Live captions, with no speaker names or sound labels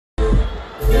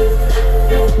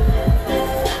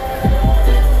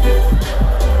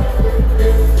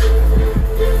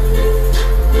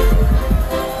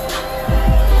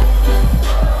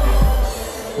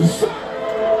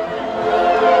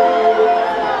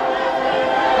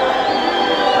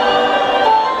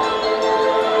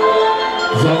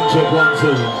check 1,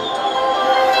 2.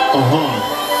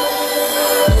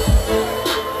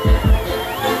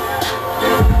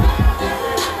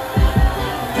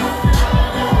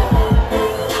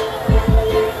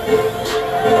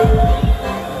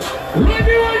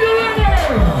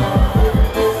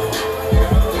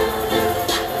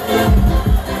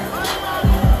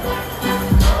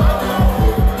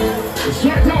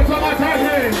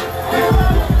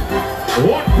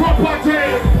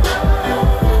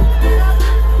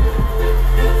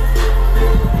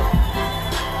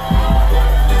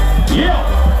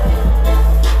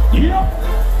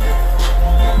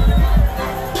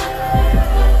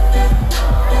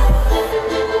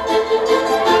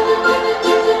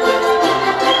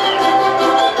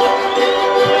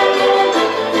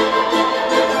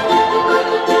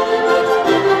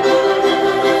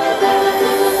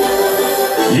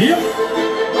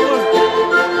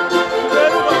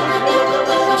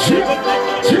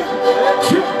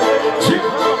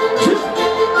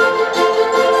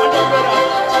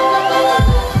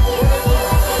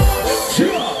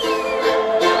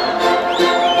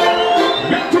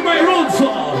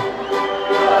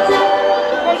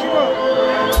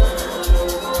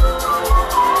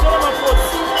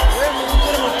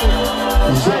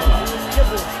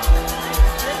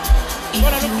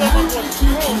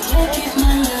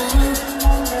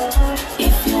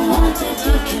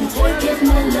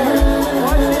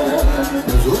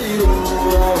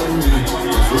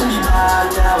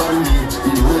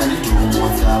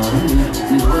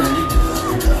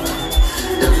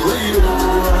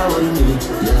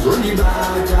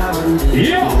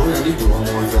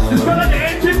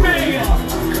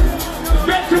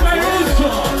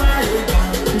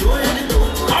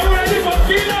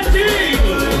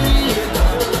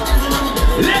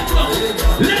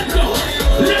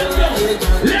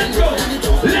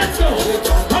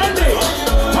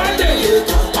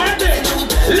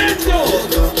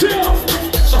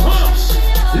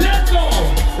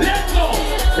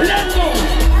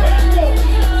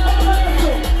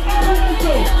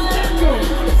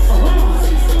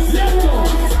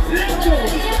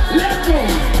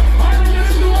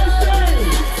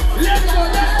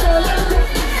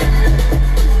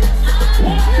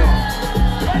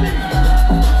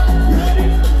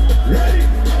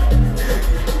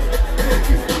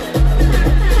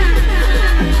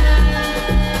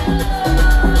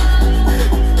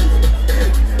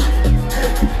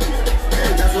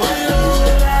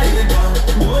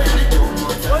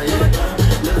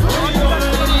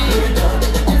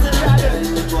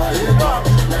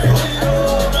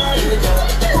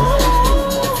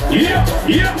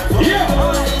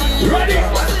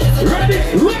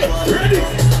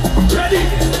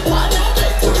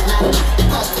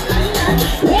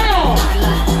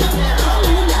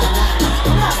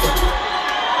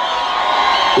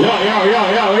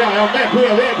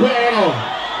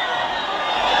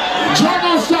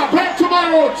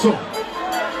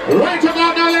 Right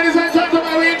about now, ladies and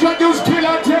gentlemen, we introduce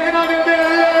Killer 10 on the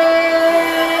day.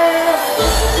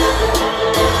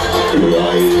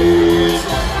 Right.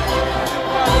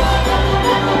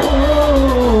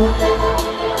 Oh.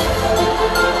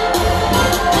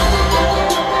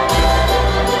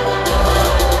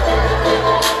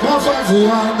 Mafazi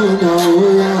yangu na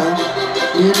uya,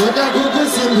 inataka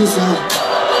kukusimbisa.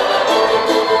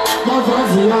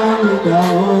 Mafazi yangu na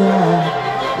uya,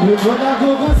 inataka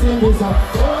kukusimbisa.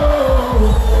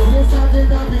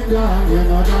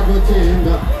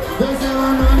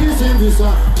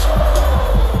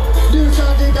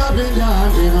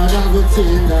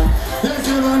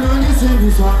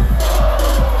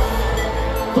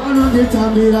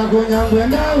 Panonditambira kunyangwe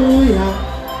ndauya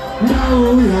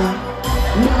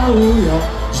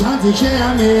zvanzikeya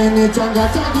mene tanga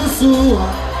takusuwa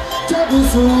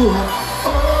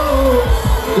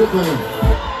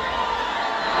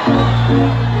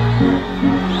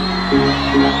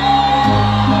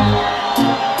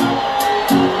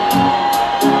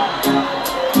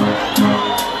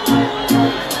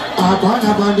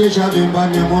apana bandisha vimba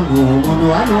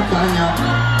nemunhu anokanya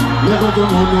nekuti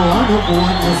munhu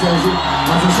anokuonesezvi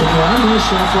masisino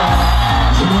anoshafa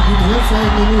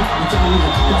zvinokudetsainini kutaura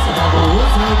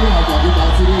kasakakootsaini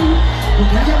akadibatsiri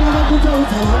kunyange mava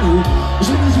kutaudza vanhu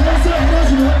zvinhu zvese here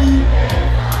zvinodi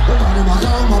vane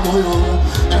makaoma moyo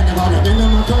ane vanhu vene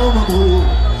makaoma moyo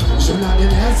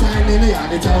zvinandinetsainini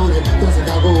handitaure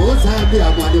kasakakootsaini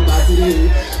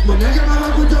akadibatsiri munyange mava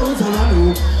kutaudza vanhu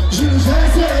zvinhu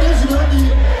zvese here zvinodi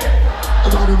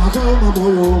vanhu makaoma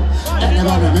moyo ane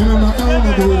vanhu vene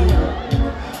makaoma moyo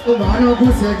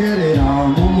vanokusekerera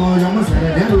mumoyo muzere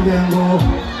neruvengo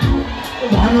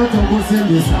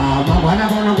vanotokusimbisa mangwana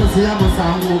vanokusiya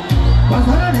musango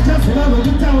Basara ni chasela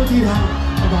lokuta odira.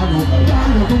 Abano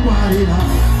bano kumwarira.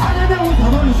 Anana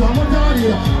utabanu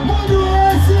swamotarira. Mundu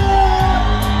wese.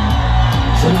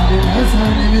 Shana ni nasa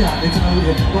ni ane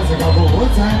tawe. Wasaka bo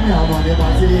time ya mane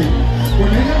basi.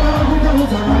 Unenge barakuta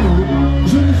utabanu.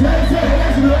 Juni fese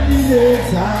eslo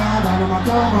inesa. Bano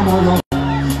makama molo.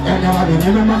 Enya bano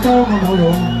neme makama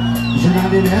molo. Shana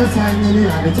ni nasa ni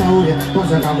ane tawe.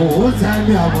 Wasaka bo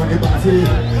time ya mane basi.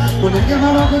 Unenge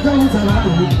barakuta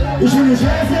utabanu. Juni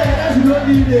fese eslo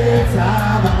inesa.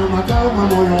 Bano makama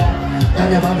molo.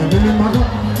 Enya bano neme makama.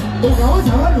 Uka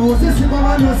utabanu sisi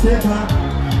bano seka.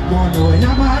 Mono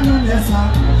yamano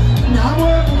nesa,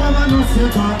 nawe kumamano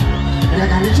seka.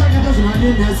 Yaganisha kama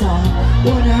nesa,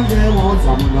 wanyange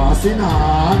woza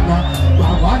munasinana.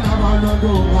 Babana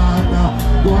banodongana,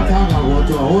 watanga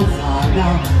woto ozana.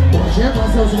 Oshepa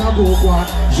sasa kukwa,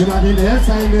 jumani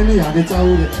nesa ingeni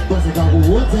yanitaule. Wasika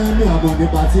kuwoza mi amone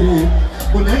batiri.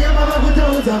 Unenge mama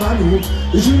kutauza banu,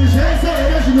 jumishese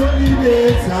yashino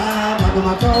nesa. Mano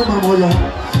makao mamoyo,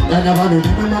 yana banu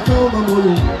nime makao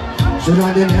mamoyo.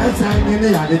 Shurade nesa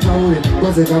ingene yade tawe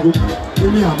Kwase kagu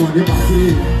Imi amone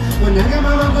pasi Mwenenge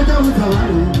mama kota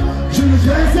utawanu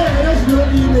Shurujese yashno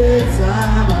inesa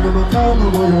Bano makao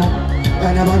mamoyo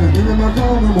Bana bano nime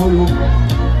makao mamoyo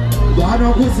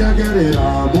Bano kusia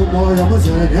gerera Mumoyo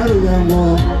musenyeru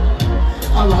yango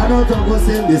Abano toko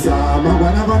sendisa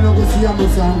Mangwana bano kusia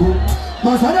musangu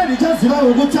Masara ni jasiba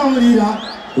ukutawulira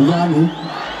Bano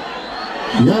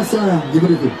Yes sir, give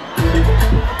it a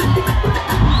good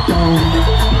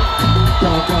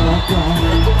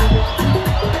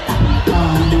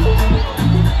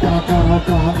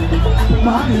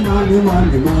Money, money,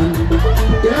 money, man.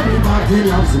 Everybody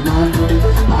loves a man.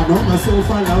 I know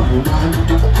myself, I love a man.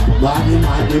 Money,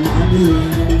 money, money.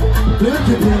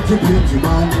 Plenty, plenty, plenty,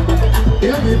 man.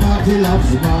 Everybody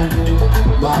loves a man.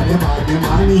 Money, money,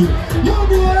 money.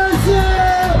 Money, I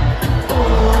say.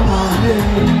 Oh, money.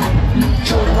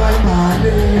 Show my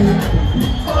money.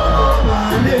 Oh,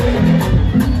 money.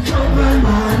 Show my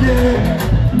money.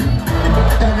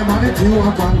 Any money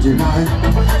you can't deny.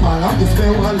 I love this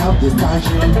spell, I love this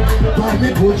passion. Buy me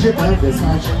Gucci and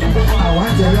Versace. I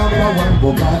want a love, I want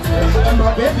Bugatti. And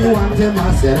my baby wants a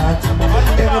Maserati.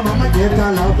 And mama get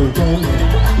a love and tell me.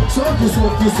 Soaky,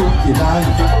 soaky, soaky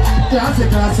life. Classic,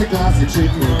 classic, classic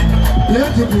treatment.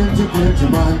 Plenty, plenty, plenty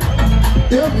man.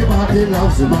 Everybody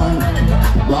loves a man.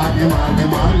 Money, money,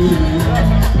 money.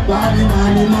 Money,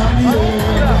 money, money.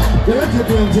 Plenty,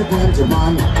 plenty, plenty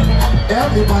man.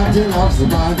 Everybody loves a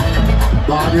man.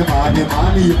 Money, money,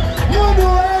 money. You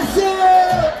know I say.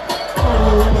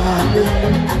 Oh, money.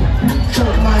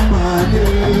 Show my money.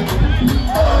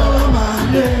 Oh,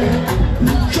 money.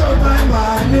 Show my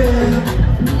money.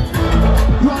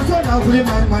 You are so lovely,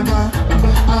 my mama.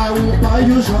 I will buy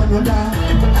you some.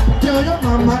 Tell your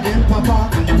mama and papa,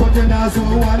 but you're not so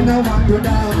one to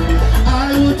down.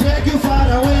 I will take you far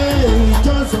away,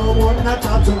 just so one not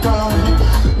to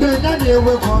come. Then I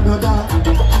never gonna die.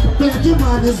 Plenty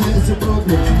man is the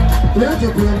problem.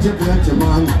 Plenty, plenty, plenty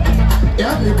man.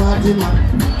 Everybody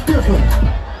man, different.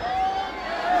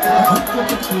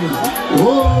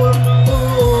 Oh,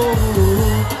 oh,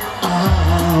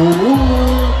 ah,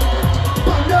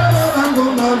 Pandora Bango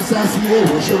Mam Sassi,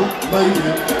 Osho,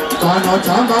 baby. Kana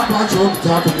tamba pacho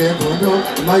tapule bono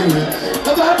maiwe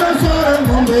Ababa sora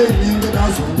ngombe ninga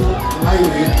dasono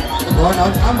maiwe Kana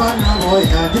tamba na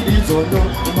moya dibizono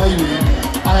maiwe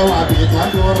Aiwa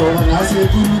bitandoro na se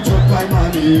kuru chokai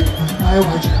mani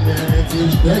Aiwa chimereti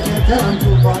beke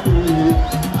karantu patui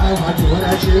Aiwa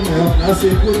tora chime na se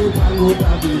kuru pango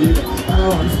tabi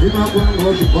Aiwa sima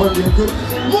kwango shikonde kuru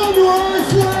Mono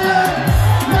ase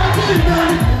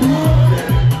Magina